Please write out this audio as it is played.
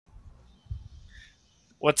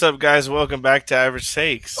What's up, guys? Welcome back to Average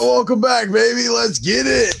Takes. Welcome back, baby. Let's get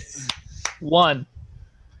it. One.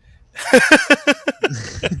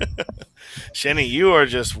 Shenny, you are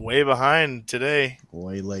just way behind today.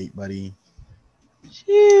 Way late, buddy.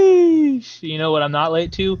 Sheesh. You know what I'm not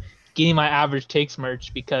late to? Getting my Average Takes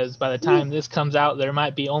merch, because by the time this comes out, there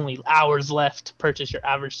might be only hours left to purchase your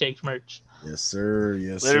Average Takes merch. Yes, sir.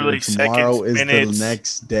 Yes, Literally sir. Tomorrow seconds, is minutes. the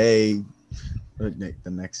next day. The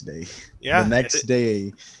next day. Yeah. The next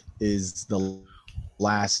day is the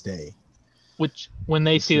last day. Which, when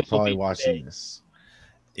they see You're this, will probably be watching today. this.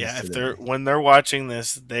 Yeah, if today. when they're watching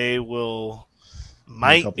this, they will In a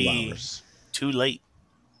might couple be hours. too late.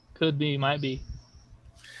 Could be, might be.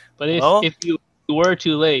 But Well- if you were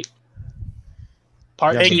too late,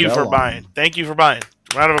 part Yeah, Thank two, you bell for on buying. them. Thank you for buying.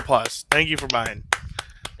 Round of applause. Thank you for buying.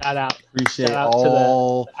 shout out. Appreciate Shout out to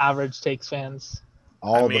all the Average Takes fans.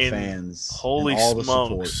 I the mean, fans. Holy and all the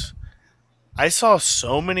support. smokes. I saw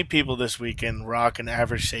so many people this weekend rocking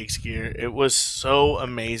Average Shakes gear. It was so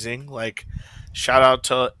amazing. Like, shout out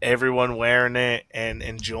to everyone wearing it and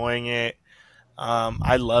enjoying it.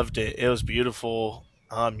 I loved it. It was beautiful.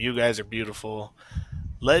 You guys are beautiful.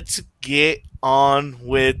 Let's get on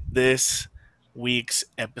with this week's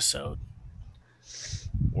episode.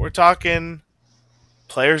 We're talking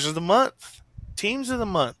players of the month, teams of the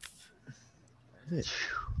month,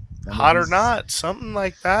 hot or MLB's not, something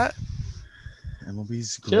like that.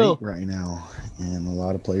 MLB's great Chill. right now, and a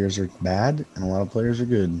lot of players are bad, and a lot of players are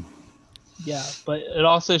good. Yeah, but it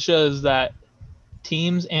also shows that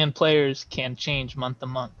teams and players can change month to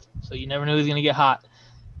month. So you never know who's going to get hot.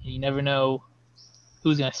 And you never know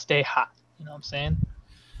who's going to stay hot. You know what I'm saying?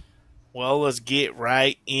 Well, let's get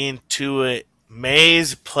right into it.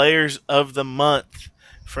 May's Players of the Month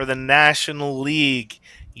for the National League.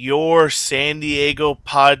 Your San Diego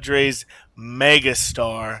Padres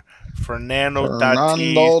megastar, Fernando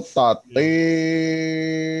Tatis. Tatis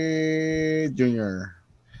Jr.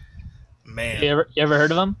 Man, You ever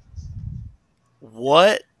heard of him?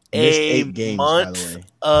 what Missed a 8 games, by the month way.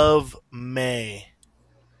 of May.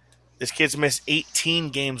 This kid's missed 18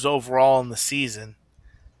 games overall in the season.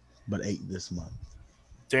 But 8 this month.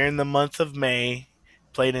 During the month of May,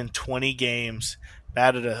 played in 20 games,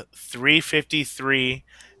 batted a .353,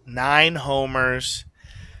 9 homers,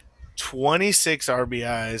 26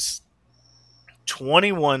 RBIs,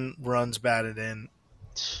 21 runs batted in,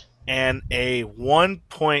 and a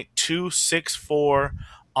 1.264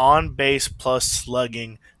 on base plus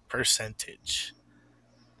slugging percentage.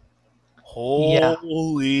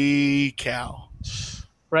 Holy cow.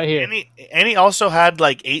 Right here. And he also had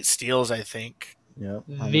like 8 steals, I think. Yep.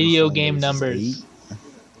 Video game numbers.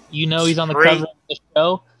 You know he's on the Straight- cover of the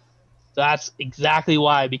show. That's exactly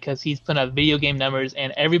why, because he's putting up video game numbers,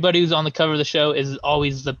 and everybody who's on the cover of the show is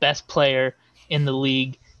always the best player in the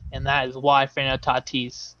league, and that is why Fernando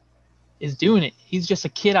Tatis is doing it. He's just a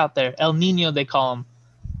kid out there. El Nino, they call him.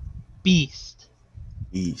 Beast.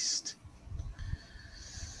 East.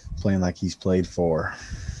 Playing like he's played for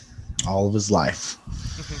all of his life.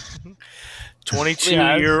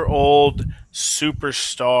 22-year-old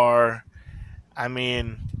superstar. I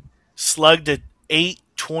mean, slugged at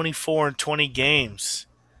 824 in 20 games.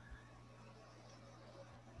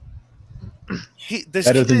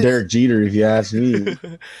 Better than Derek Jeter, if you ask me.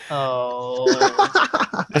 Oh,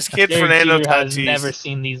 This kid, Derek Fernando Jeter has Tatis. never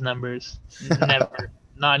seen these numbers. Never.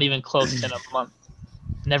 Not even close in a month.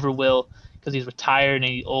 Never will, because he's retired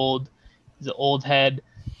and he's old. He's an old head.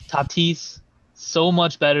 Tatis, so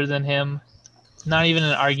much better than him. It's not even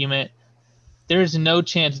an argument. There's no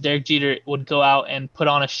chance Derek Jeter would go out and put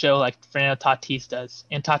on a show like Fernando Tatis does.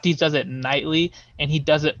 And Tatis does it nightly, and he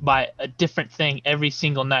does it by a different thing every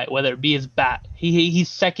single night, whether it be his bat. He's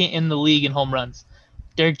second in the league in home runs.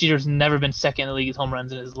 Derek Jeter's never been second in the league in home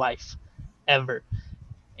runs in his life, ever.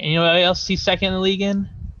 And you know what else he's second in the league in?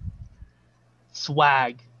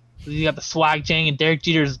 Swag. You got the swag chain, and Derek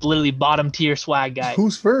Jeter's literally bottom tier swag guy.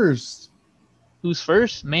 Who's first? Who's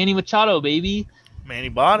first? Manny Machado, baby. Manny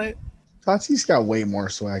bought it. Tatis got way more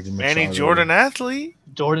swag than Manny Machado. Jordan athlete.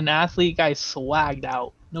 Jordan athlete, guy swagged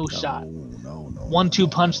out. No shot. No. 1-2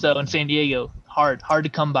 punch though in San Diego. Hard to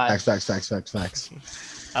come by. Facts.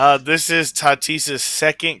 This is Tatis's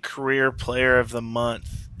second career player of the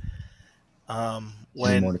month. More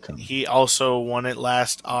When to come. he also won it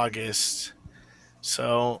last August.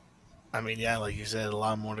 So, I mean, yeah, like you said, a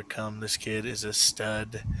lot more to come. This kid is a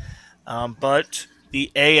stud. But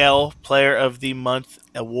the AL Player of the Month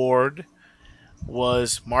award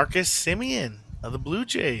was Marcus Semien of the Blue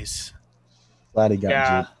Jays. Glad he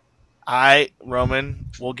got Roman,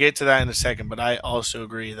 we'll get to that in a second, but I also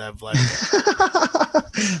agree that Vlad.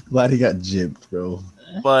 jibbed. Glad he got jibbed, bro.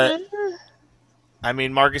 But I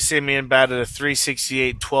mean, Marcus Simeon batted a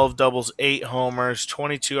 368, 12 doubles, 8 homers,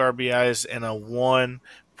 22 RBIs, and a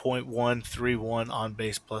 1.131 on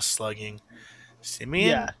base plus slugging.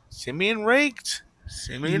 Yeah, Simeon raked. he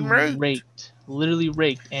Simeon raked. raked, literally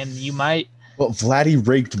raked, and you might But Vladdy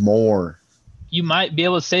raked more. be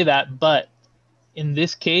able to say that, but in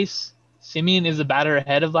this case, Simeon is a batter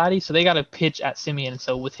ahead of Vladdy, so they got to pitch at Simeon.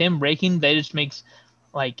 So with him raking, that just makes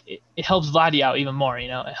it helps Vladdy out even more.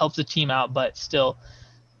 It helps the team out, but still,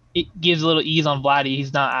 it gives a little ease on Vladdy.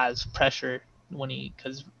 He's not as pressure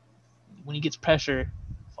because when he gets pressure, it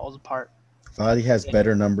falls apart. Vladdy has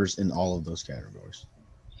better numbers in all of those categories.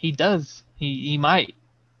 He does. He might,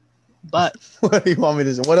 but What do you want me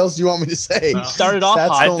to say? What else do you want me to say? he started off Stats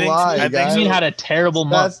hot. don't lie, I think guys. Simeon had a terrible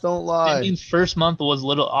month. Stats don't lie. Simeon's first month was a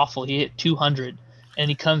little awful. He hit 200, and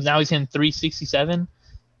he's hitting 367.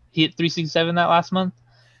 He hit 367 that last month.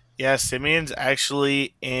 Yeah, Simeon's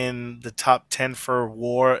actually in the top 10 for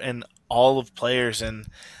WAR and all of players, and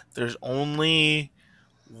there's only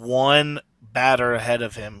one batter ahead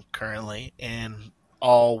of him currently in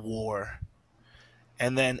all WAR.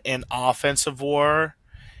 And then in offensive WAR,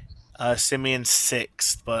 Simeon's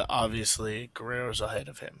sixth, but obviously Guerrero's ahead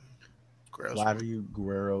of him. Vladdy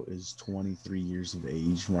Guerrero is 23 years of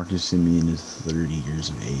age. Marcus Simeon is 30 years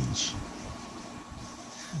of age.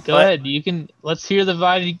 Go ahead. Let's hear the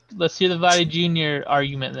Vladdy Jr.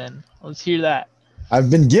 argument then. Let's hear that. I've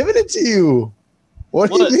been giving it to you. What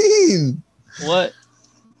do you mean? What?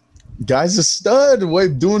 Guy's a stud.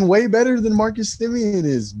 Doing way better than Marcus Simeon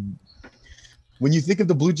is. When you think of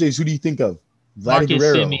the Blue Jays, who do you think of? Vladdy Marcus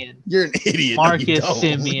Guerrero. Simeon. You're an idiot. Marcus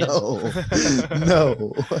Simeon.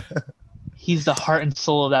 No. He's the heart and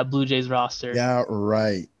soul of that Blue Jays roster. Yeah,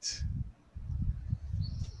 right.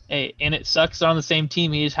 Hey, and it sucks they're on the same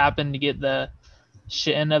team. He just happened to get the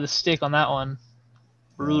shit end of the stick on that one.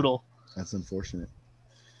 Brutal. Yeah, that's unfortunate.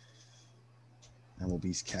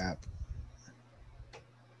 MLB's cap.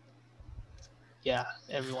 Yeah,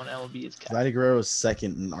 everyone MLB is cap. Vladdy Guerrero is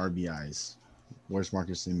second in RBIs. Where's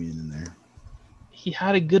Marcus Simeon in there? He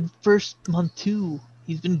had a good first month too.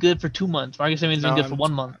 He's been good for 2 months. Marcus Simeon's been good for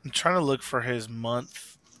 1 month. I'm trying to look for his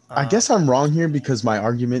month. I guess I'm wrong here because my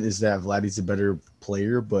argument is that Vladdy's a better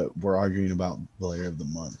player, but we're arguing about player of the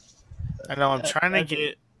month. I know. I'm trying to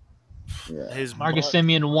get his Marcus month.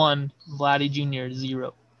 Simeon 1, Vladdy Jr.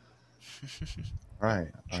 0. All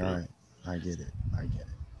right. I get it.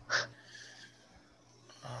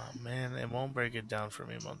 Oh man, it won't break it down for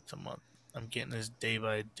me month to month. I'm getting his day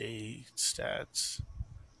by day stats.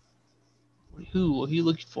 Who? What are you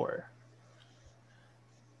looking for?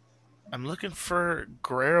 I'm looking for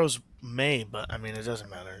Guerrero's May, but I mean it doesn't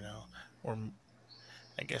matter now. Or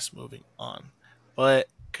I guess moving on. But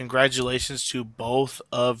congratulations to both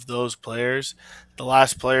of those players. The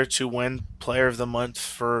last player to win Player of the Month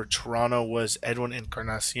for Toronto was Edwin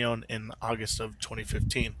Encarnacion in August of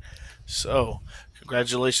 2015. So,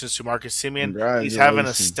 congratulations to Marcus Simeon. He's having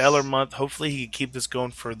a stellar month. Hopefully, he can keep this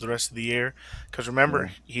going for the rest of the year. Because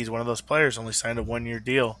remember, he's one of those players only signed a 1-year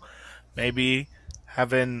deal. Maybe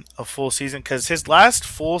having a full season. Because his last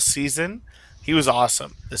full season, he was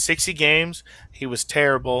awesome. The 60 games, he was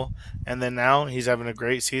terrible. And then now he's having a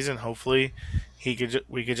great season. Hopefully, we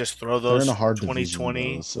could just throw those They're in a hard 2020.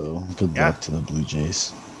 Division, though, so good luck to the Blue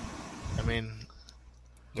Jays. I mean,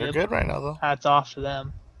 they're good right now, though. Hats off to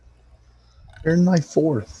them. They're in like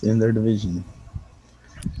fourth in their division.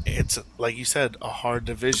 It's like you said, a hard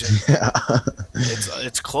division. Yeah.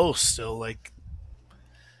 It's close still. Like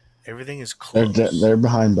everything is close. They're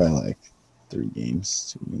behind by like 2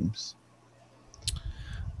 games.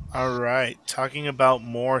 All right, talking about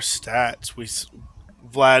more stats,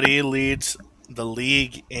 Vladdy leads the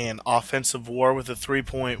league in offensive WAR with a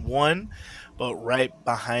 3.1, but right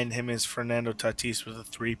behind him is Fernando Tatis with a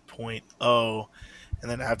 3.0. And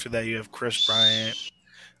then after that, you have Chris Bryant,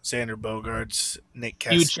 Xander Bogaerts, Nick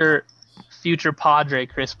Castellanos. Future Padre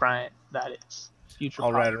Chris Bryant, that is. Future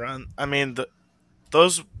all Padre. right around. I mean,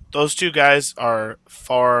 those 2 guys are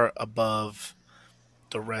far above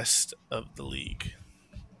the rest of the league.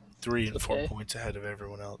 3 and 4 points ahead of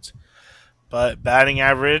everyone else. But batting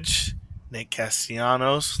average, Nick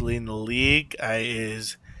Castellanos leading the league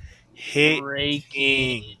is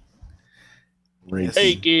Raking.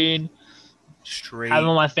 Straight. I have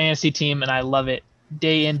him on my fantasy team, and I love it.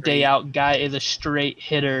 Day in, day out, guy is a straight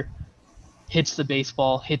hitter. Hits the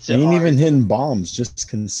baseball, hits it He ain't hard. even hitting bombs, just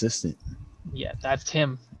consistent. Yeah, that's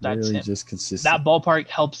him. That's really him. Just consistent. That ballpark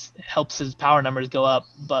helps his power numbers go up,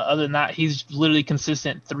 but other than that, he's literally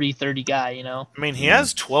consistent 330 guy. I mean, he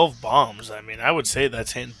has 12 bombs. I mean, I would say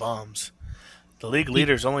that's hitting bombs. The league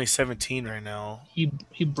leader is only 17 right now. He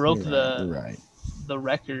broke You're right. the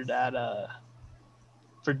record at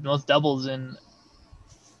for most doubles in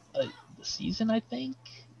the season, I think.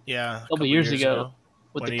 Yeah, A couple years ago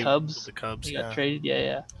with the Cubs. With the Cubs, He yeah. got traded.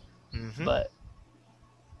 Yeah. Mm-hmm. But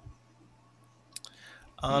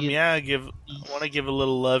I want to give a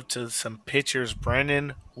little love to some pitchers.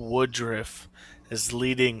 Brendan Woodruff is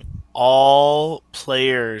leading all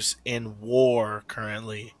players in WAR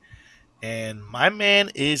currently, and my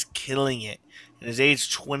man is killing it. In his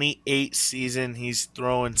age 28 season, he's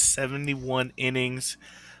throwing 71 innings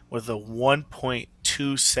with a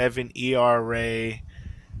 1.27 ERA.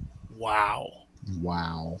 Wow.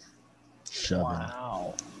 Shoving.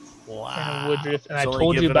 wow. Wow. Brandon Woodruff, and He's I only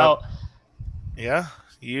told you given about. up- Yeah,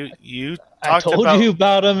 you I talked told about you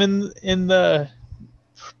about him in the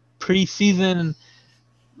preseason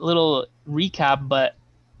little recap, but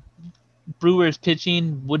Brewers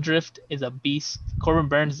pitching, Woodruff is a beast. Corbin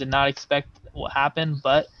Burns did not expect what happened,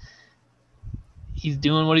 but he's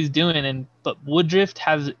doing what he's doing. But Woodruff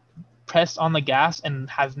has pressed on the gas and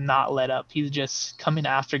has not let up. He's just coming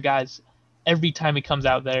after guys every time he comes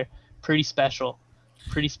out there. Pretty special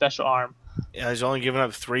arm. Yeah, he's only given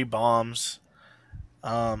up 3 bombs.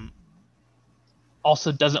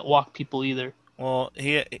 Also doesn't walk people either. Well,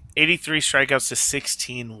 he had 83 strikeouts to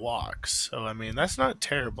 16 walks. So I mean, that's not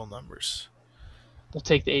terrible numbers. We'll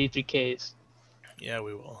take the 83 Ks. Yeah,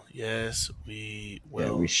 we will. Yes, we will.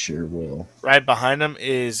 Yeah, we sure will. Right behind him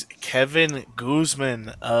is Kevin Guzman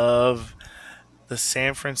of the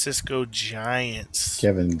San Francisco Giants.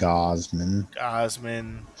 Kevin Gosman.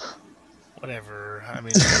 Gosman, whatever. I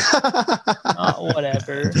mean,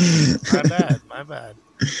 Whatever. my bad.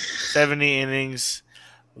 70 innings,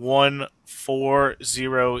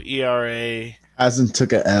 1.40 ERA. Hasn't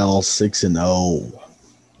took a L, 6-0.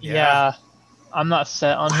 Yeah, I'm not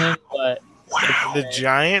set on him, but The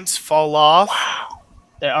Giants fall off.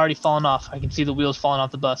 they're already falling off. I can see the wheels falling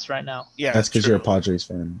off the bus right now. Yeah, That's because true. you're a Padres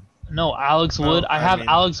fan. No, Alex Wood. I have mean-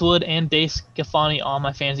 Alex Wood and Dave Scafani on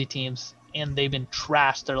my fantasy teams, and they've been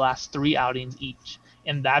trashed their last 3 outings each.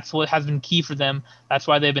 And that's what has been key for them. That's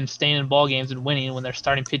why they've been staying in ball games and winning when their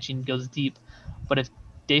starting pitching goes deep. But if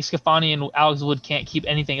Dave Scafani and Alex Wood can't keep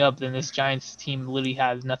anything up, then this Giants team literally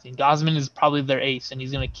has nothing. Gosman is probably their ace, and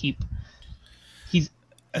he's going to keep.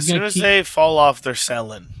 As soon as they fall off, they're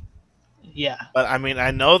selling. Yeah. But I mean,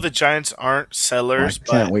 I know the Giants aren't sellers,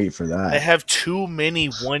 I can't but wait for that. they have too many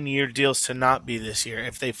 1-year deals to not be this year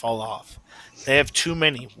if they fall off. They have too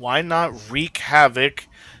many. Why not wreak havoc,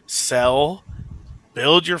 sell,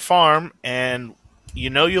 build your farm, and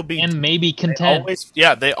you'll be And maybe contend.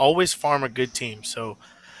 They always farm a good team, so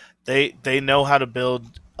they know how to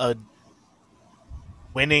build a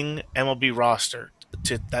winning MLB roster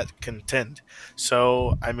to that contend.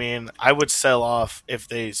 So I mean, I would sell off if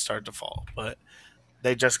they start to fall, but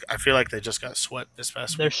I feel like they just got swept this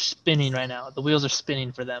past They're week. spinning right now. The wheels are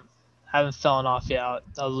spinning for them. Haven't fallen off yet.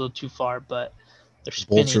 That was a little too far, but they're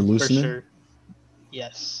spinning Bolts are for loosening? sure.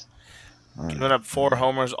 Yes. All right. Giving up 4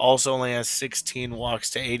 homers, also only has 16 walks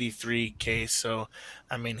to 83 Ks. So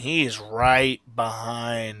I mean, he's right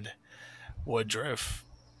behind Woodruff,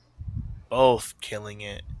 both killing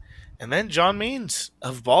it. And then John Means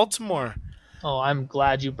of Baltimore. Oh, I'm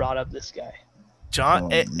glad you brought up this guy. John, Oh,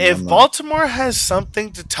 if I'm not- Baltimore has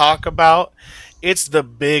something to talk about, it's the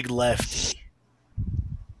big lefty.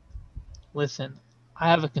 Listen, I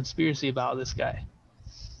have a conspiracy about this guy.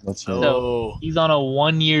 Let's hear it. Oh, He's on a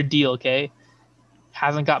 1-year deal, okay?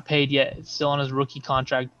 Hasn't got paid yet. It's still on his rookie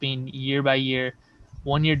contract, being year by year.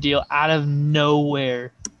 1-year deal out of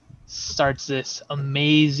nowhere starts this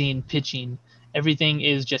amazing pitching. Everything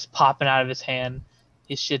is just popping out of his hand.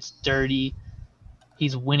 His shit's dirty.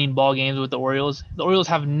 He's winning ball games with the Orioles. The Orioles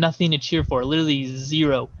have nothing to cheer for, literally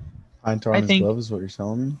zero. Pine tar I on his think- glove is what you're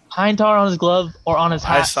telling me? Pine tar on his glove or on his I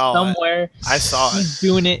hat saw it. somewhere. I saw it. He's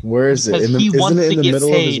doing it. Where is it? Because In the, he isn't wants it in to the get middle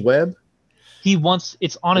of his paid. web? He wants.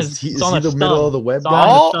 It's on his. Is he it's on the his middle thumb. of the web? It's on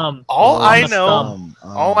All- his thumb. all It's I on his know- thumb.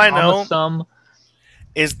 all I know- On his thumb.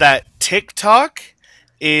 is that TikTok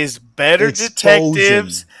is better Exposing.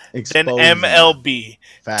 detectives than Exposing. MLB.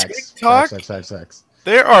 Facts. TikTok? Facts.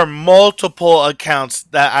 There are multiple accounts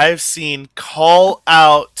that I've seen call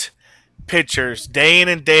out pitchers day in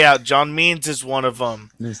and day out. John Means is one of them.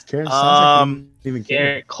 This Karen sounds like he didn't even care.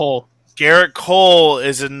 Garrett Cole. Garrett Cole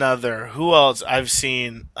is another. Who else I've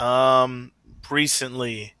seen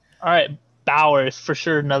recently? All right, Bauer for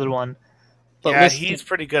sure another one. But Yeah, listen, he's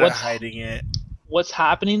pretty good at what's- hiding it. what's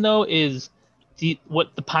happening though is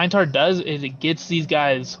what the pine tar does is it gets these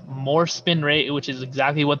guys more spin rate, which is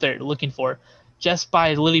exactly what they're looking for, just by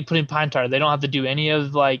literally putting pine tar. They don't have to do any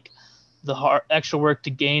of like the hard extra work to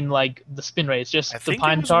gain like the spin rate. It's just I the think it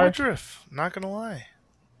pine was tar. Woodruff. Not gonna lie.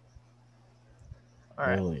 All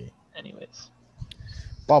right. Really? Anyways,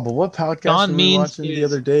 Bob, but what podcast John were we Means watching the is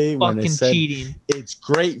other day when it fucking said cheating. it's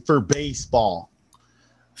great for baseball?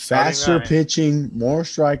 Starting Faster nine. pitching, more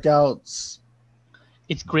strikeouts,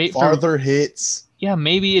 It's great for farther hits.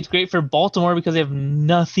 maybe it's great for Baltimore because they have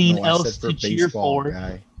nothing No, I else said for to cheer baseball, for.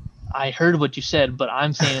 guy. I heard what you said, but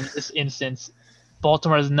I'm saying in this instance,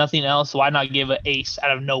 Baltimore has nothing else. So why not give an ace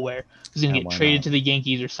out of nowhere who's gonna Yeah, get why traded not? to the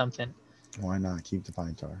Yankees or something? Why not keep the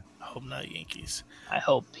pine tar? I hope not Yankees. I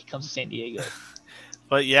hope he comes to San Diego.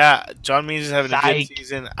 But yeah, John Means is having a good Psych.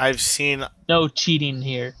 season. I've seen. No cheating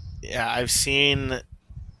here. Yeah, I've seen.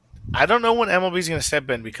 I don't know when MLB's going to step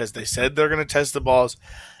in because they said they're going to test the balls.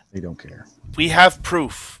 They don't care. We have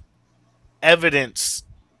proof, evidence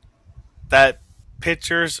that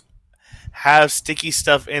pitchers have sticky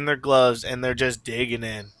stuff in their gloves and they're just digging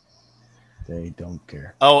in. They don't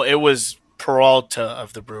care. Oh, it was Peralta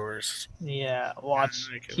of the Brewers. Yeah, watch.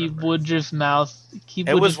 I can Keep remember. Woodruff's mouth. Keep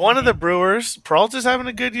It was Woodruff's one of the name Brewers. Peralta's having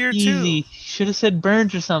a good year easy. too. Should have said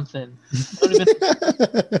Burns or something. Don't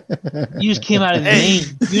even- You just came out of his Hey.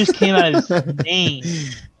 name. You just came out of his name.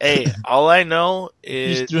 Hey, all I know You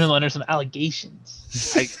is just threw him under some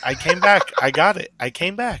allegations. I came back. I got it. I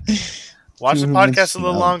came back. Watch the Threw him in podcast a some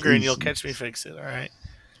little longer and you'll allegations. catch me fix it. All right.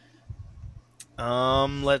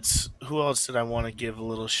 Who else did I want to give a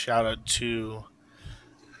little shout out to?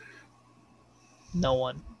 No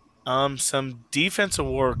one. Some defensive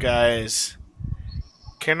war guys.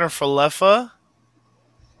 Kenner Falefa,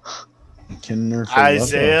 Kinner for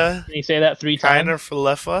Isaiah Can you say that 3 times? Kiner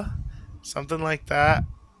Falefa, something like that.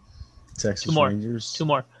 Texas Two more. Rangers. 2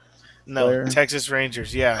 more. No, Player. Texas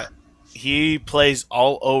Rangers. Yeah, he plays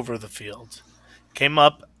all over the field. Came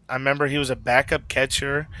up. I remember he was a backup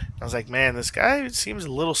catcher. I was like, man, this guy seems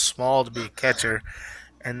a little small to be a catcher.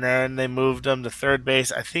 And then they moved him to third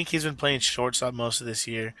base. I think he's been playing shortstop most of this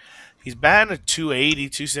year. He's batting a 280,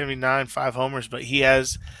 279, 5 homers, but he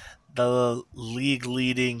has the league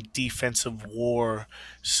leading defensive war.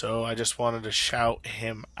 So I just wanted to shout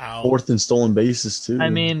him out. Fourth in stolen bases too. I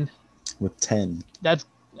mean, with 10. that's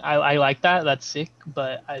I like that. That's sick.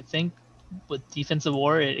 But I think with defensive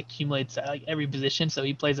war, it accumulates at like every position. So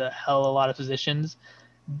he plays a hell of a lot of positions.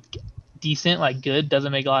 Decent, like good,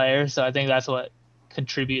 doesn't make a lot of errors. So I think that's what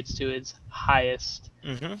contributes to his highest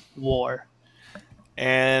Mm-hmm. war.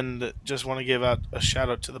 And just want to give out a shout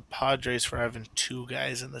out to the Padres for having 2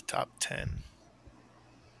 guys in the top 10.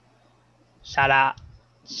 Shout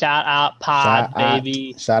out, Pod,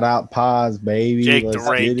 baby. Shout out Paz, baby. Jake Let's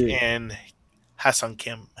Drake get it. and Hassan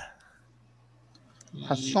Kim.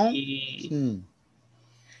 Hassan Yeah. King.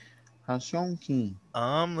 Hassan King.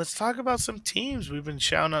 Let's talk about some teams. We've been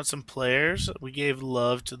shouting out some players. We gave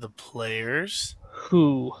love to the players.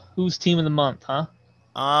 Who's team of the month, huh?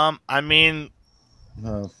 I mean,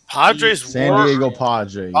 Uh, Padres San were, Diego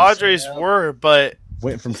Padres. Padres Yep. were, but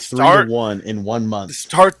Went from 3 Start- to 1 in 1 the month.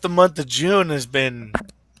 start the month of June has been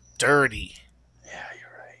dirty. Yeah, you're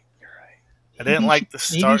right. You're right. I didn't like the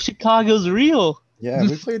Maybe start. Chicago's real. Yeah,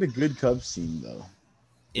 we played a good Cubs team though.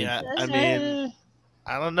 Yeah, I mean,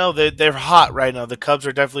 I don't know. They're hot right now. The Cubs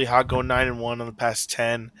are definitely hot, going 9-1 on the past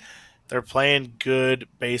 10. They're playing good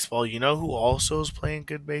baseball. You know who also is playing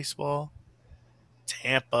good baseball?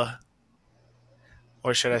 Tampa.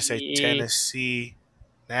 Or should I say Yeah. Tennessee,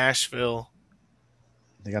 Nashville.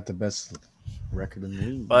 They got the best record in the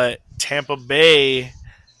league. But Tampa Bay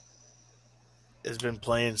has been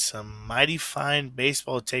playing some mighty fine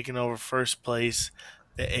baseball, taking over first place,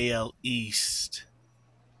 the AL East.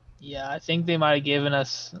 Yeah, I think they might have given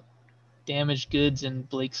us damaged goods and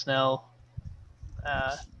Blake Snell.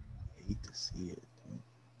 I hate to see it.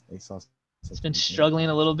 They saw It's been struggling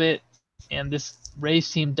a little bit, and this Rays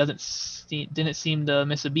team didn't seem to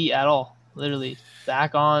miss a beat at all. Literally,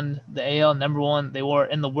 back on the AL #1. They were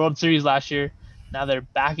in the World Series last year. Now they're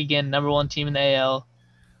back again, #1 team in the AL.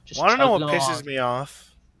 Just Want to know what chugging pisses along. me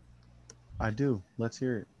off? I do. Let's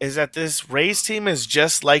hear it. Is that this Rays team is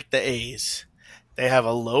just like the A's. They have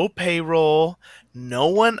a low payroll. No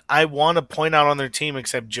one I want to point out on their team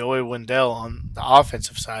except Joey Wendell on the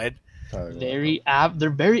offensive side. Tyler. They're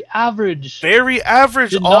very average. Very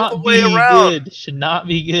average Should all not the way be around. good. Should not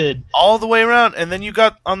be good. All the way around. And then you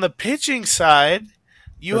got on the pitching side,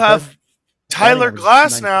 you But have that- Tyler average is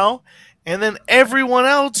Glass 90. now, and then everyone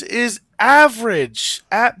else is average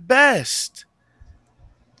at best.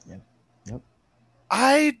 Yep.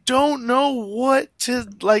 I don't know what to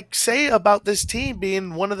say about this team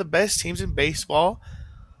being one of the best teams in baseball.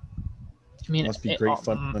 I mean, Must be great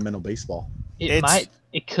fundamental baseball. It It's- might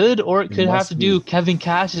It could, or it It could have must to be. do. Kevin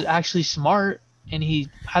Cash is actually smart, and he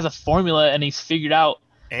has a formula, and he's figured out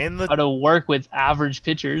And how to work with average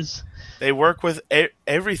pitchers. they work with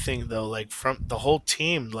everything though, like from the whole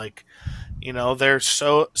team. Like they're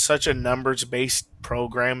such a numbers based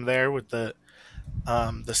program there with the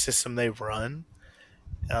system they run.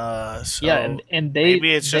 Yeah, So and maybe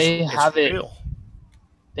they it's have it real.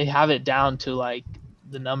 they have it down to like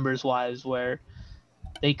the numbers wise where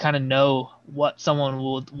they kind of know what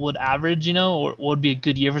someone would average, or what would be a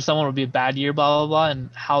good year for someone, would be a bad year, blah blah blah, and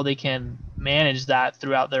how they can manage that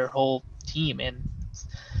throughout their whole team. And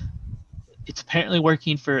it's apparently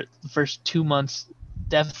working for the first 2 months.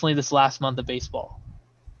 Definitely this last month of baseball.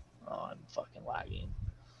 Oh, I'm fucking lagging.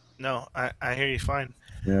 No, I hear you fine.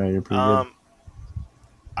 Yeah, you're pretty good. Um,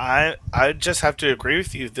 I just have to agree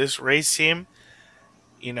with you. This Rays team,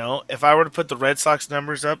 if I were to put the Red Sox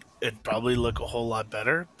numbers up, it'd probably look a whole lot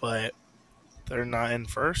better. But they're not in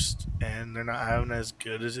first, and they're not having as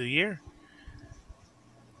good as a year.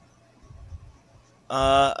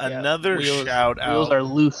 Yeah, Another shout wheels out. are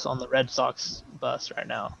loose on the Red Sox bus right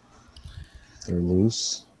now. They're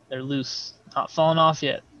loose. They're loose, not falling off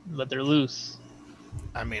yet, but they're loose.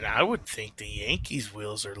 I mean, I would think the Yankees'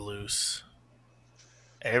 wheels are loose.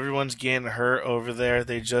 Everyone's getting hurt over there.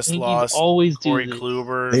 They just Yankees lost always Corey do this.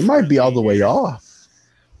 Kluber. They for might be all the way year. off.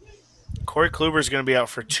 Corey Kluber's going to be out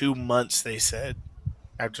for 2 months, they said,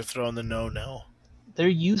 after throwing the no. They're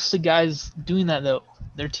used to guys doing that though.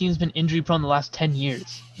 Their team's been injury prone the last 10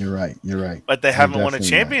 years. You're right. But they haven't won a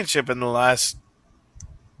definitely right. championship in the last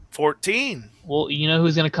 14. Well, you know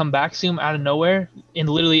who's gonna come back soon out of nowhere?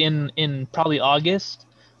 Literally in probably August,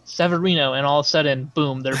 Severino, and all of a sudden,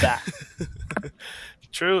 boom, they're back.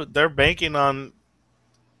 True. They're banking on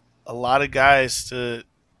a lot of guys to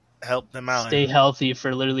help them out. Stay healthy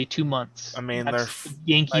for literally 2 months. I mean, That's they're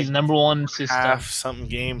Yankees' like number one system. half something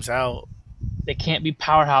games out. They can't be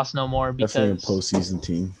powerhouse no more Definitely a because postseason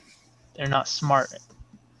team. they're not smart.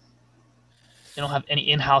 They don't have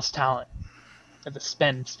any in-house talent. They have to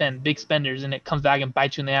spend big spenders, and it comes back and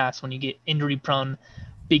bites you in the ass when you get injury-prone,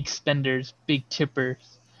 big spenders, big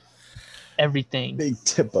tippers, everything. Big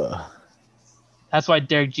tipper. That's why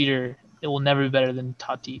Derek Jeter, it will never be better than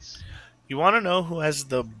Tatis. You want to know who has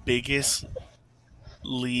the biggest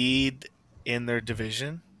lead in their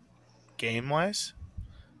division, game-wise?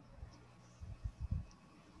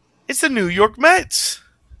 It's the New York Mets.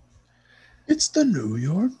 It's the New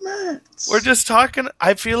York Mets. We're just talking.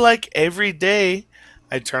 I feel like every day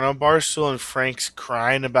I turn on Barstool and Frank's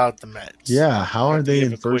crying about the Mets. Yeah, how I are have to they give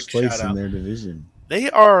in a first quick place shout out. in their division? They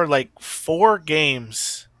are like 4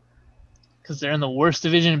 games. Because they're in the worst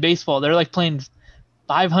division in baseball. They're like playing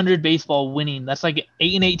 500 baseball winning. That's like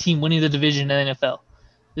 8-8 team winning the division in the NFL.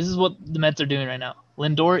 This is what the Mets are doing right now.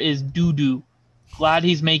 Lindor is doo-doo. Glad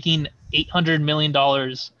he's making $800 million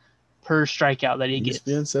per strikeout that he gets.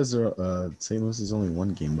 ESPN says St. Louis is only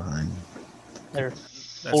 1 game behind. They're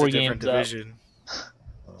That's 4 a different games up. division.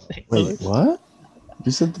 Wait, what?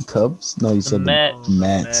 You said the Cubs? No, you said Mets. the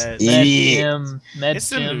Mets. Mets. Idiot. Mets It's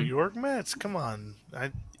the New Jim. York Mets. Come on.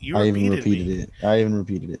 You I even repeated repeated it. I even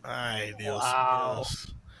repeated it. Ay, Dios Wow.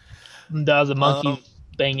 Dios. That was a monkey Um,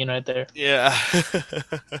 banging right there. Yeah.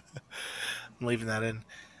 I'm leaving that in.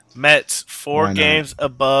 Mets 4 Why not? games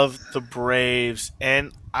above the Braves,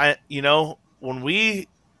 and when we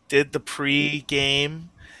did the pre-game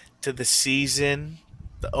to the season,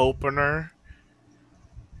 the opener,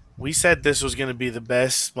 we said this was going to be the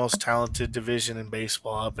best, most talented division in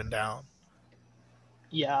baseball, up and down.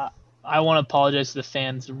 Yeah, I want to apologize to the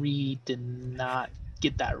fans. We did not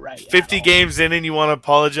get that right. 50 at all. games in, and you want to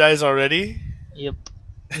apologize already? Yep.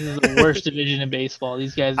 This is the worst division in baseball.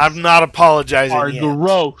 These guys I'm not apologizing are yet.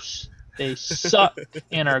 gross. They suck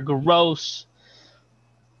and are gross.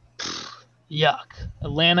 Yuck.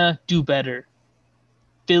 Atlanta, do better.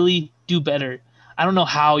 Philly, do better. I don't know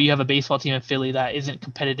how you have a baseball team in Philly that isn't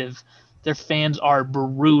competitive. Their fans are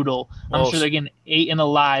brutal. I'm Well, sure they're getting 8 and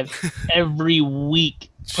alive every week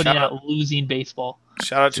putting Shout out losing baseball.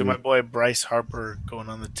 Shout out to my boy Bryce Harper going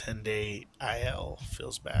on the 10-day IL.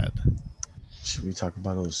 Feels bad. Should we talk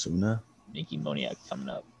about Osuna? Mickey Moniak coming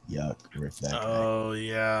up. Yuck, rip that guy. Oh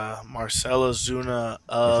yeah, Marcelo Zuna If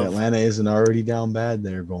of Atlanta isn't already down bad,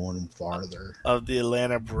 they're going farther. the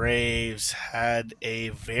Atlanta Braves had a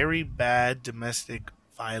very bad domestic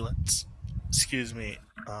violence, situation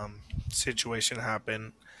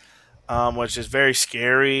happen, which is very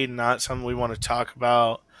scary. Not something we want to talk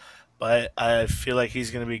about, but I feel like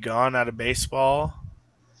he's going to be gone out of baseball.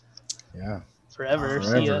 Yeah, Forever. See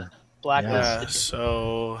ya. forever. Blacklisted. Yeah,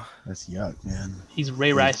 so That's yuck, man. He's Ray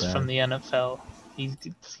Feels Rice bad. from the NFL. He's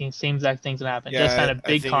same exact thing's gonna happen. Just Yeah, signed a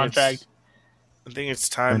big contract. I think it's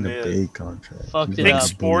time And a to. big contract. Fucked He's it I think up. really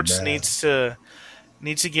sports bad.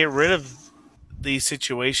 needs to get rid of these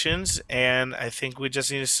situations, and I think we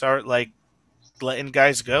just need to start like letting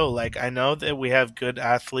guys go. Like I know that we have good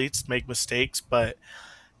athletes make mistakes, but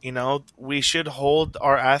we should hold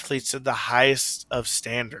our athletes to the highest of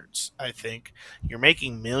standards. I think you're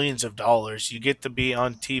making millions of dollars. You get to be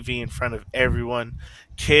on TV in front of everyone.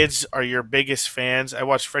 Kids are your biggest fans. I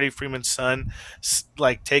watched Freddie Freeman's son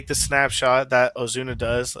like take the snapshot that Ozuna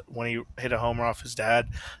does when he hit a homer off his dad.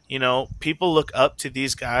 People look up to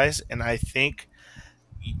these guys, and I think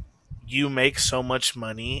you make so much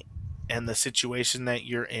money, and the situation that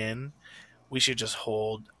you're in, we should just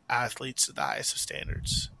hold athletes to the highest of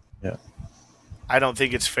standards. Yeah. I don't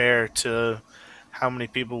think it's fair to how many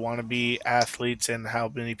people want to be athletes and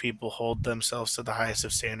how many people hold themselves to the highest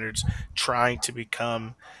of standards trying to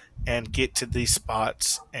become and get to these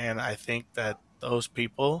spots. And I think that those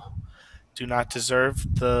people do not deserve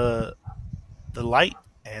the light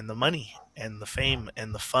and the money and the fame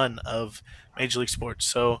and the fun of Major League Sports.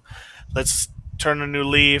 So let's turn a new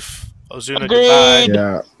leaf. Ozuna, goodbye. Agreed.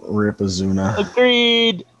 Yeah, rip Azuna.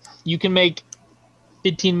 Agreed. You can make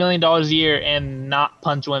 $15 million a year and not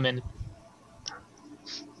punch women.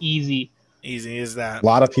 Easy. Easy as that. A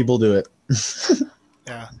lot of people do it.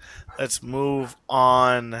 Yeah. Let's move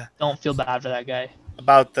on. Don't feel bad for that guy.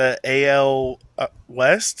 About the AL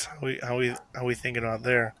West. How we thinking about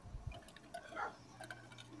there?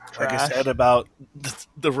 Like I Trash. said about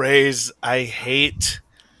the Rays, I hate.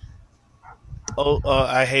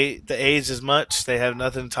 I hate the A's as much. They have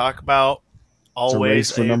nothing to talk about. It's a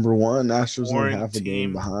race Always for number one. Astros boring only half a game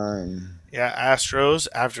team. behind. Yeah, Astros,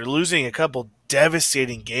 after losing a couple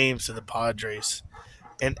devastating games to the Padres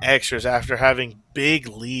and extras after having big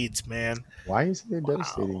leads, man. Why is it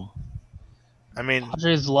devastating? I mean,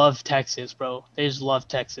 Padres love Texas, bro. They just love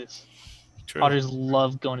Texas. true. Padres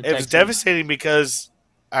love going to It was Texas. devastating because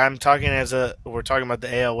we're talking about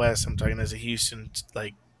the AL West. I'm talking as a Houston,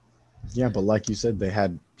 like, Yeah, but like you said, they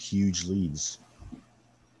had huge leads.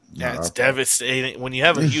 yeah, Not it's our fault. devastating. When you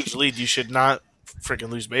have a huge lead, you should not freaking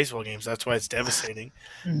lose baseball games. That's why it's devastating.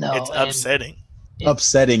 No, It's and upsetting.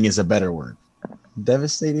 Upsetting is a better word.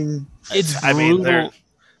 Devastating. It's I mean, brutal.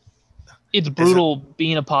 It's brutal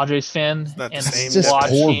being a Padres fan not the and same It's just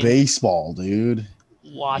watching- poor baseball, dude. Hate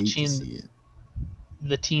to watching see it.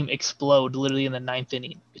 the team explode literally in the ninth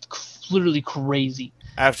inning. It's literally crazy.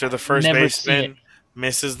 After the first Never seen baseman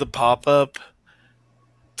misses the pop up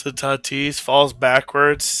to Tatis, falls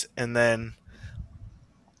backwards, and then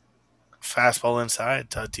fastball inside.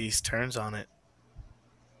 Tatis turns on it.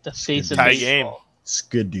 The face of Tie baseball.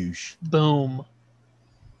 Skadoosh. Boom.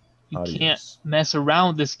 You Adios. can't mess around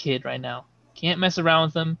with this kid right now. Can't mess around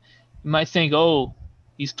with him. You might think, oh,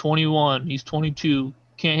 he's 21, he's 22,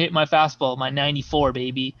 can't hit my fastball, my 94,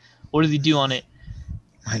 baby. What does he do on it?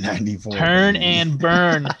 My 94. Turn baby. and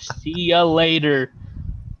burn. See ya later.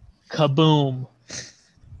 Kaboom.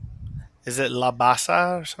 Is it La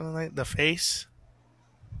Basa or something like the face?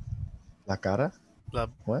 La cara? La,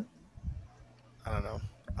 What? I don't know.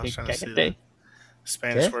 I was trying to see the Cállate.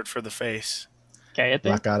 Spanish ¿Qué? word for the face. La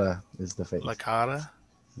Cállate. cara is the face. La cara.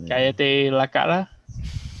 Yeah. Cállate la cara.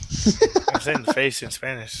 I'm saying the face in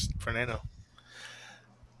Spanish. Fernando.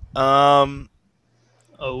 Um,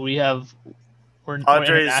 Oh, we're Padres-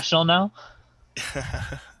 international now.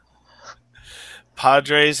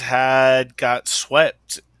 Padres got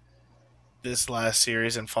swept this last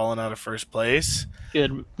series and fallen out of first place.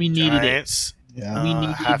 Good. We needed Giants, Yeah. We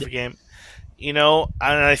needed- half a game. And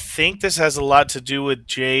I think this has a lot to do with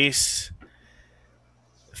Jace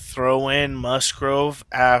throw in Musgrove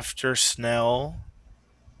after Snell.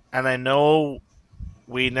 And I know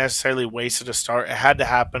we necessarily wasted a start. It had to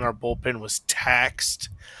happen. Our bullpen was taxed.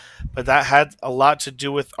 But that had a lot to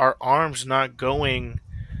do with our arms not going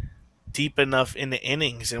deep enough in the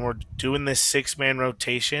innings. And we're doing this 6-man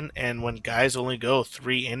rotation. And when guys only go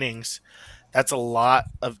 3 innings, that's a lot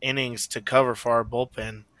of innings to cover for our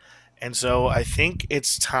bullpen. And so I think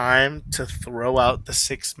it's time to throw out the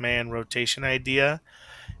 6-man rotation idea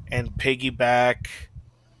and piggyback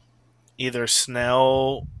either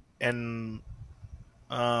Snell and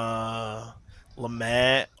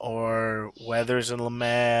Lamet or Weathers and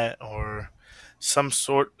Lamet or some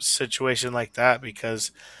sort of situation like that,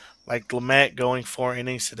 because like Lamet going 4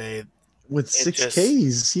 innings today, With It 6 just-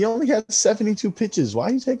 Ks, he only had 72 pitches. Why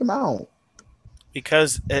you take him out?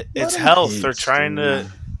 because Let it's him health. pitch, They're trying to.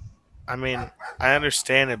 dude. I mean, I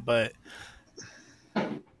understand it, but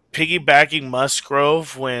piggybacking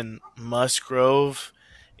Musgrove when Musgrove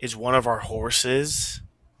is one of our horses,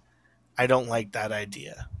 I don't like that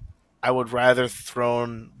idea. I would rather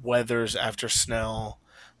thrown Weathers after Snell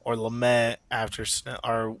or Lamette after Snell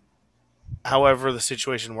or however the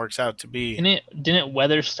situation works out to be. Didn't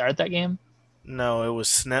Weather start that game? No, it was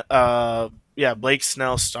Snell. Yeah, Blake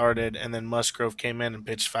Snell started, and then Musgrove came in and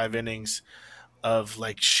pitched 5 innings of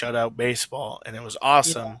like shutout baseball, and it was Yeah.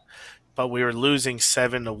 awesome. But we were losing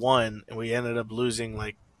 7-1, and we ended up losing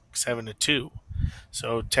like 7-2.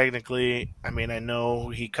 So technically, I mean, I know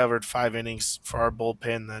he covered 5 innings for our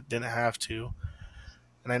bullpen that didn't have to,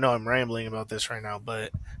 and I know I'm rambling about this right now,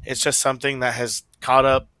 but it's just something that has caught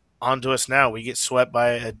up onto us now. We get swept by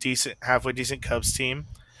a decent, halfway decent Cubs team,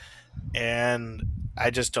 and I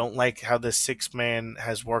just don't like how this 6 man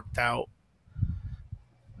has worked out.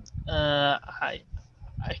 I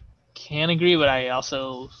can agree, but I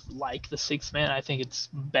also like the 6 man. I think it's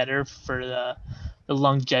better for the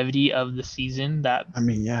longevity of the season that I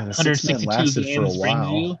mean, yeah, the 6 man 162 lasted for a games brings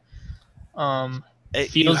while. you. You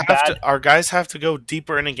Feels have bad. to. Our guys have to go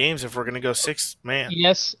deeper into games if we're going to go 6 man.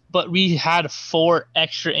 Yes, but we had 4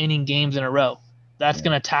 extra inning games in a row. That's Yeah.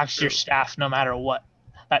 going to tax True. your staff no matter what.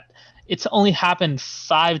 That it's only happened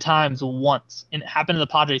 5 times once, and it happened to the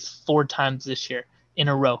Padres 4 times this year in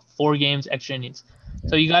a row. 4 games, extra innings.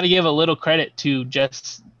 So you got to give a little credit to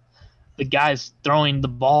just the guys throwing the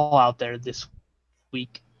ball out there this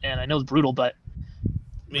week. And I know it's brutal, but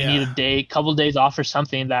we need a couple days off or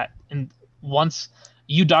something. That and once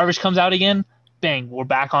Darvish comes out again, bang, we're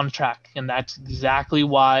back on track, and that's exactly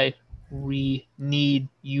why we need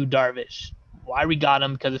Darvish. Why we got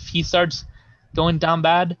him? Because if he starts going down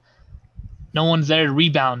bad, no one's there to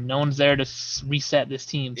rebound. No one's there to reset this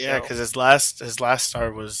team. Yeah, because his last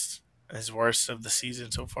start was his worst of the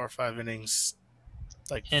season so far. 5 innings,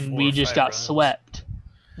 like and 4 we or just 5 got runs. swept.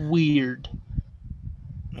 Weird.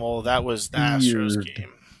 Well, that was the Astros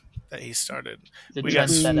game that he started. The We got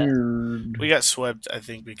trendsetter. We got swept, I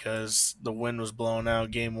think, because the wind was blowing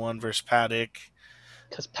out. Game 1 versus Paddock.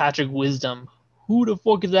 Because Patrick Wisdom. Who the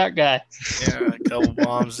fuck is that guy? Yeah, a couple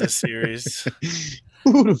bombs this series.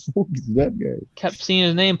 Who the fuck is that guy? Kept seeing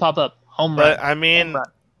his name pop up. Home run. But I mean, Home run.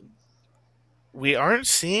 we aren't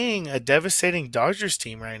seeing a devastating Dodgers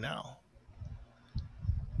team right now.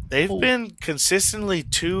 They've been consistently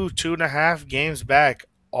 2.5 games back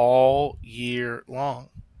all year long.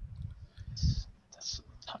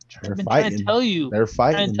 They're I've fighting. trying to tell you. They're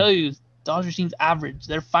fighting. Trying to tell you, Dodgers team's average.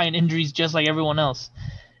 They're fighting injuries just like everyone else.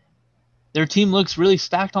 Their team looks really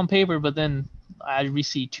stacked on paper, but then we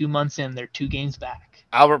see 2 months in, they're 2 games back.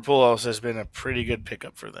 Albert Pujols has been a pretty good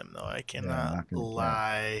pickup for them, though. I cannot not gonna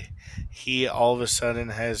lie. He all of a sudden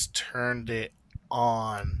has turned it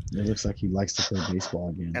on, It looks like he likes to play baseball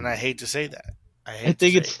again. and I hate to say that. I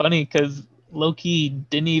think it's funny because Loki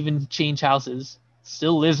didn't even change houses.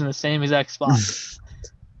 Still lives in the same exact spot.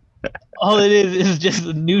 All it is just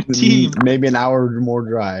a new team, Maybe an hour or more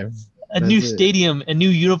drive. a new stadium, a new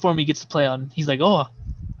uniform he gets to play on. He's like, oh,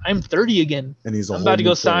 I'm 30 again. And he's a I'm whole about to new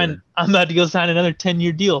go sign. player. I'm about to go sign another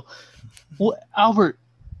 10-year deal. What, Albert?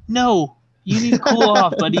 No, you need to cool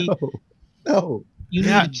off, buddy. No. You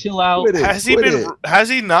Yeah. need to chill out. Quit it. Has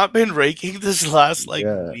he not been raking this last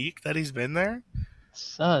Yeah. week that he's been there?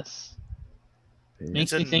 Sus.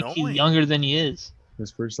 Makes It's me think annoying. he's younger than he is.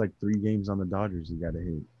 His first 3 games on the Dodgers, he got a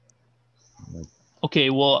hit. Okay,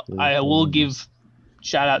 well, Yeah, I will yeah. give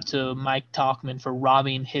shout out to Mike Talkman for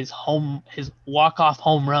robbing his walk-off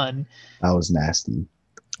home run That was nasty.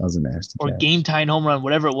 That was a nasty or catch. game-tying home run,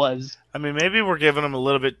 whatever it was. I mean, maybe we're giving him a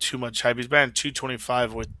little bit too much hype. He's batting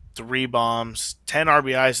 225 with 3 bombs, 10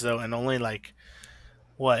 RBIs though, and only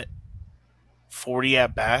 40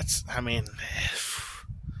 at bats. I mean,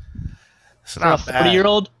 it's For a not bad.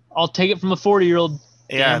 40-year-old, I'll take it from a 40-year-old.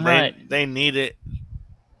 Yeah, Damn right. they need it.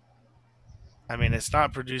 I mean, it's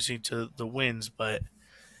not producing to the wins, but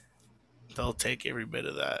they'll take every bit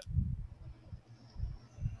of that.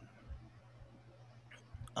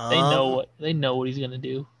 They know what he's gonna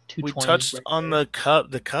do. We 220 touched right on there. the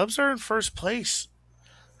Cubs. The Cubs are in first place,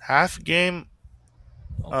 half game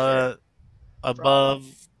Okay.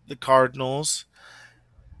 above the Cardinals.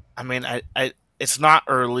 I mean, it's not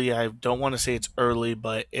early. I don't want to say it's early,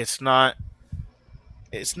 but it's not.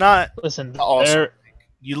 It's not. Listen, Also, they're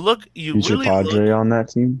Is your really Padre look, on that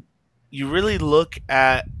team? you really look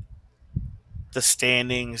at the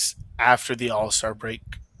standings after the All-Star break,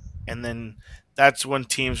 and then that's when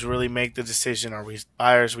teams really make the decision: are we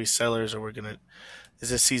buyers, we sellers, or is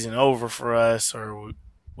this season over for us, or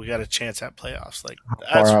we got a chance at playoffs?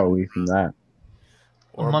 How far out are we from that?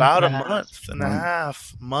 Or A month about a and a half. month and a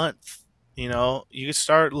half. You know, you can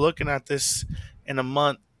start looking at this in a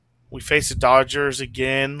month. We face the Dodgers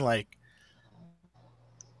again.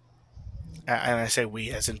 and I say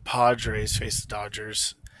we as in Padres face the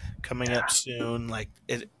Dodgers coming up soon.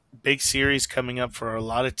 Big series coming up for a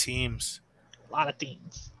lot of teams. A lot of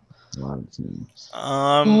teams. A lot of teams.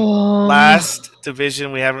 Last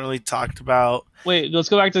division we haven't really talked about. Wait, let's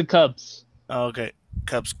go back to the Cubs. Oh, okay,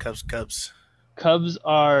 Cubs. Cubs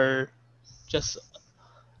are just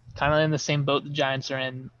kind of in the same boat the Giants are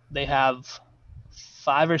in. They have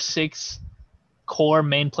 5 or 6 core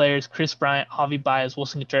main players: Chris Bryant, Javi Baez,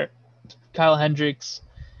 Wilson Contreras, Kyle Hendricks,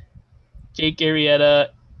 Jake Arrieta.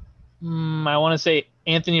 I want to say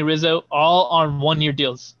Anthony Rizzo, all on 1-year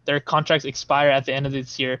deals. Their contracts expire at the end of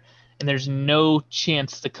this year, and there's no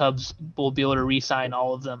chance the Cubs will be able to re-sign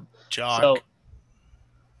all of them. Jock. So,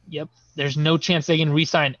 yep, there's no chance they can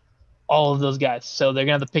re-sign all of those guys. So they're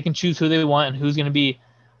going to have to pick and choose who they want and who's going to be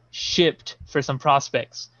shipped for some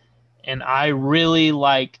prospects. And I really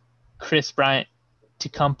like Chris Bryant to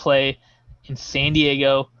come play in San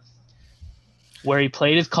Diego, where he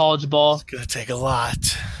played his college ball. It's gonna take a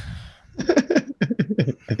lot.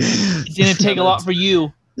 It didn't take a lot for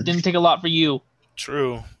you. It didn't take a lot for you.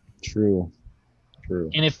 True.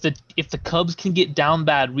 And if the Cubs can get down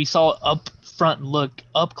bad, we saw up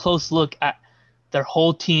close look at their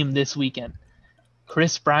whole team this weekend.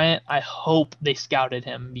 Chris Bryant, I hope they scouted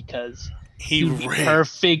him because he would be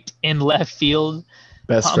perfect in left field.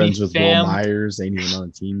 Best Tommy friends with Pham, Will Myers. Ain't even on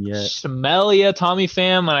the team yet. Shamelia, Tommy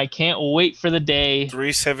Pham, and I can't wait for the day.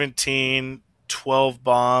 317, 12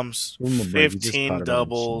 bombs, Give him a break. He just 15 caught it on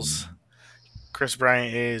doubles. Chris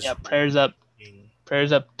Bryant is. Yeah, prayers up,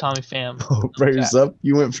 Tommy Pham. Oh, prayers up.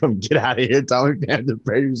 You went from get out of here, Tommy Pham, to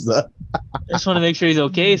prayers up. I just want to make sure he's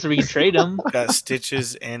okay so we can trade him. Got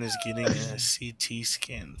stitches and is getting a CT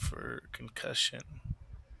scan for concussion.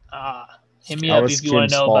 Hit me up if you want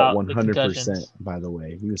to know about 100%. By the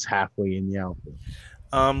way, he was halfway in the outfit.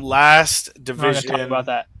 Last division. Talk about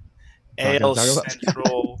that. AL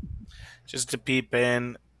Central. Just to peep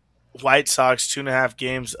in, White Sox 2.5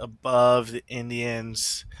 games above the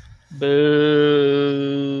Indians.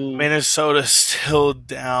 Boo. Minnesota still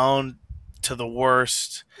down to the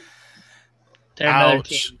worst. They're another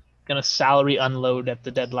team gonna salary unload at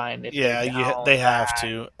the deadline. They have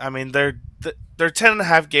to. I mean, they're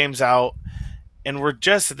 10.5 games out, and we're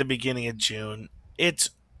just at the beginning of June.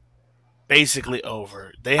 It's basically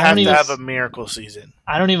over. They have to have a miracle season.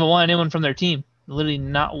 I don't even want anyone from their team. Literally,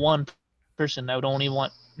 not one person. I don't even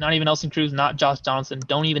want. Not even Nelson Cruz. Not Josh Johnson.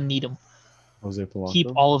 Don't even need them. Jose Polanco?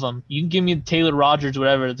 Keep all of them. You can give me Taylor Rogers,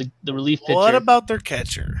 whatever, the relief pitcher. What about their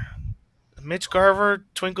catcher? Mitch Garver,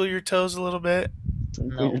 twinkle your toes a little bit.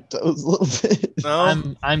 Twinkle your toes a little bit.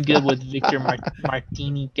 No, I'm good with Victor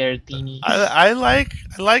Martini Garatini. I like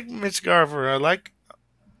Mitch Garver.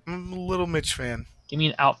 I'm a little Mitch fan. Give me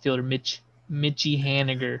an outfielder, Mitchie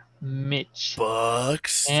Haniger.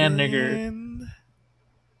 Buxton. Haniger.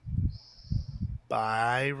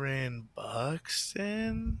 Byron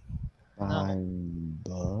Buxton.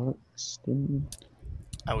 Buxton.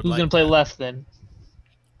 Who's gonna play left then?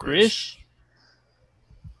 Grish.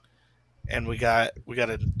 And we got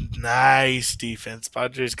a nice defense.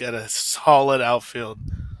 Padres got a solid outfield,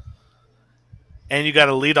 and you got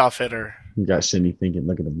a leadoff hitter. You got Shinny thinking.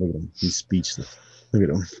 Look at him. He's speechless. Look at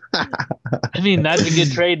him. I mean, that's a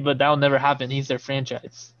good trade, but that'll never happen. He's their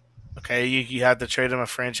franchise. Okay, you have to trade him a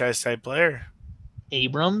franchise type player.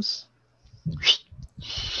 Abrams.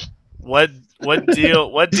 What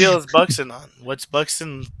deal is Buxton on? What's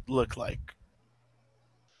Buxton look like?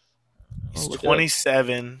 He's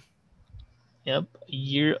 27. Yep, a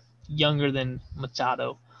year younger than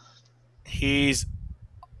Machado. He's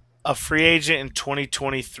a free agent in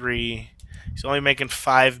 2023. He's only making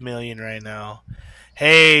 $5 million right now.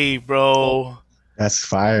 Hey, bro. That's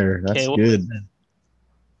fire. That's good.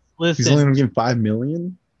 Listen, he's only gonna give $5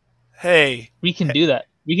 million. Hey, we can do that.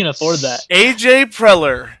 We can afford that. AJ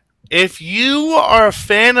Preller, if you are a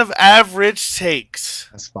fan of average takes,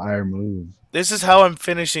 that's fire move. This is how I'm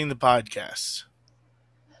finishing the podcast.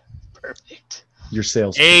 Perfect. Your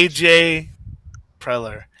sales. AJ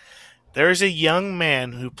Preller. There's a young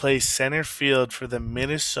man who plays center field for the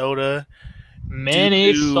Minnesota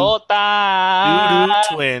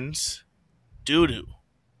Twins. Doo-doo.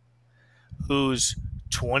 Who's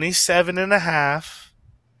 27 and a half.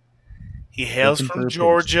 He hails from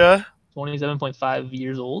Georgia. 27.5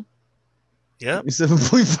 years old. Yep.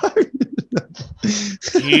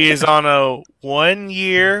 7.5. He is on a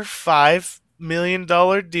 1-year, $5 million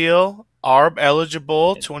deal. ARB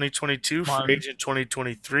eligible 2022, free agent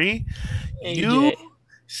 2023. AJ. You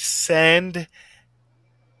send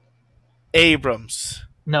Abrams.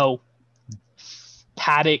 No.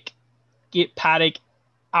 Paddock. Get Paddock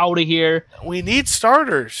out of here. We need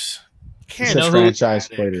starters. can't He's know a who- franchise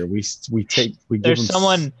Paddock. player. We give There's him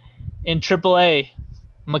someone in AAA,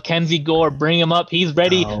 Mackenzie Gore. Bring him up. He's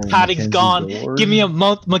ready. Oh, Paddock's Mackenzie gone. Gore. Give me a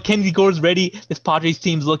month. Mackenzie Gore's ready. This Padres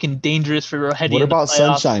team's looking dangerous for heading What into about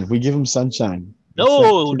playoffs. Sunshine? We give him Sunshine. No,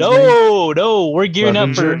 What's that kid's name? no. We're gearing up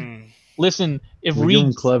for. Mm. Listen, if We give him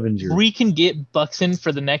we Clevenger. can get Buxton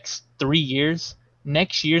for the next 3 years,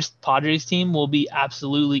 next year's Padres team will be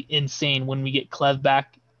absolutely insane when we get Clev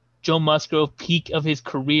back. Joe Musgrove, peak of his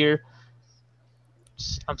career.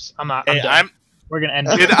 I'm not. I'm Hey, done. We're gonna end.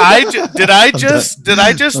 Did it.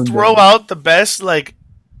 I just I'm throw done. out the best like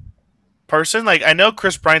person? Like I know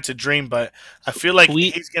Chris Bryant's a dream, but I feel like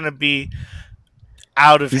Tweet- he's gonna be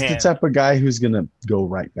out of He's the hand. type of guy who's gonna go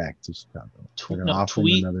right back to Chicago. They're gonna No, offer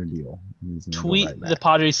tweet- him another deal. and he's gonna go Tweet right the back.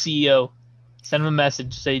 Padres CEO. Send him a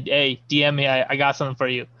message. Say, hey, DM me. I got something for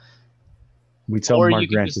you. We tell or Mark you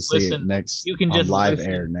can Grant to just say listen. it next. You can on just live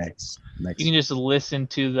listen. air next. You can just listen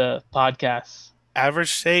to the podcast.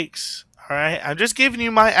 Average takes. All right, I'm just giving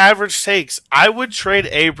you my average takes. I would trade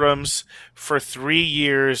Abrams for 3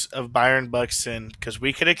 years of Byron Buxton because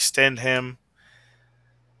we could extend him.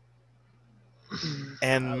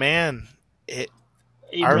 And man,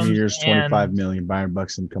 Abrams 3 years, and 25 million. Byron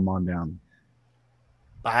Buxton, come on down.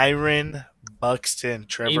 Byron Buxton,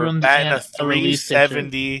 Trevor Abrams batting and a a relief pitcher.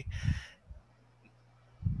 370,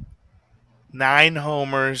 9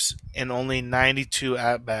 homers, and only 92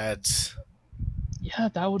 at bats Yeah,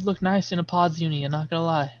 that would look nice in a Pods uni. I'm not gonna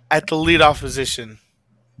lie. at the leadoff position.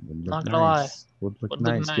 Would look Not gonna lie. Would look Would look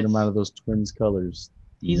nice. Get him nice. out of those Twins colors.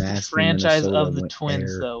 He's the Nasty franchise Minnesota of the with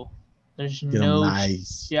Twins, air. though. There's Get him no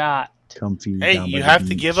nice, shot. comfy. Hey, down by you the have to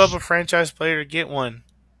beach. give up a franchise player to get one.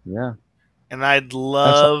 Yeah, And I'd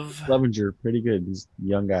love. Clevenger, pretty good. He's a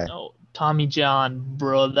young guy. No, Tommy John,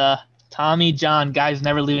 brother. Tommy John, guy's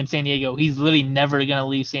never leaving San Diego. He's literally never gonna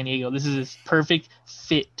leave San Diego. This is his perfect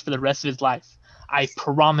fit for the rest of his life. I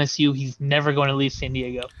promise you, he's never going to leave San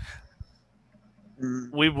Diego.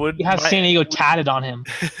 We would. He has San Diego tatted on him,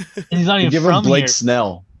 and he's not We even give him from Blake here.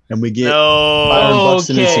 Snell, and we get Byron No.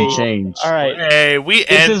 Buxton and some Okay. change. All right, Hey, we this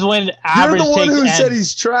end. is when You're average the one takes who end. said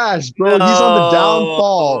he's trash, bro. He's on the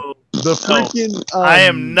downfall. The freaking. I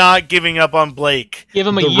am not giving up on Blake. Give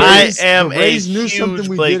him a the year. Rays- I am the a Rays knew huge something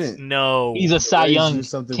we Blake. didn't. No. He's a Cy Rays Young knew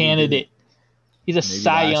something we candidate. He's a Maybe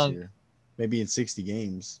Cy last Young. year. Maybe in 60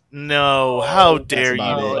 games. No. How That's dare you,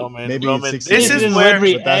 about it. Roman? Maybe in Roman, 60 this This is is where.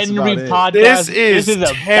 every but that's about it. podcast. This is a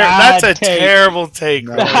that's a bad take. terrible take.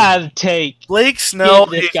 No. Roman. Bad take. Blake Snell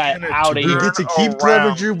Get this is guy gonna outta turn We here. get to keep around.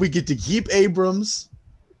 Clevenger. We get to keep Abrams.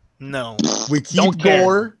 No. We keep Don't care.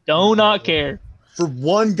 Gore Do not care. for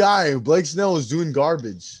one guy. Blake Snell is doing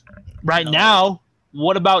garbage. Right No. now,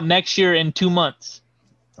 what about next year in 2 months?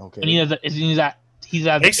 Okay. And he's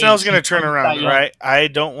at Blake Snell's going to he's turn around, Cy Young. right? I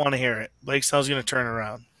don't want to hear it. Blake Snell's going to turn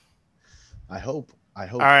around. I hope. All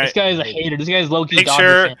This right. guy is a hater. This guy is low key Make Dodger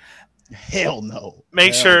sure- fan. Hell no.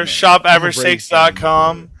 Make Hell sure no.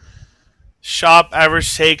 shopaverageshakes.com.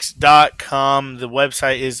 Shopaverageshakes.com. The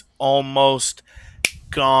website is almost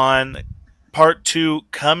gone. Part 2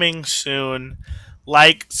 coming soon.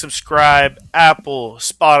 Like, subscribe, Apple,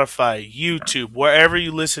 Spotify, YouTube, wherever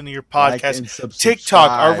you listen to your Like podcast. and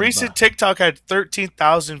TikTok. Our subscribe. recent TikTok had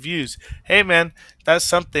 13,000 views. Hey, man, that's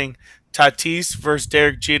something. Tatis versus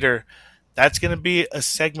Derek Jeter. That's going to be a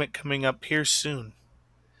segment coming up here soon.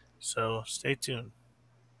 So stay tuned.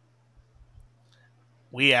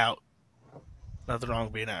 We out. Nothing wrong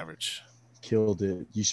with being average. Killed it. You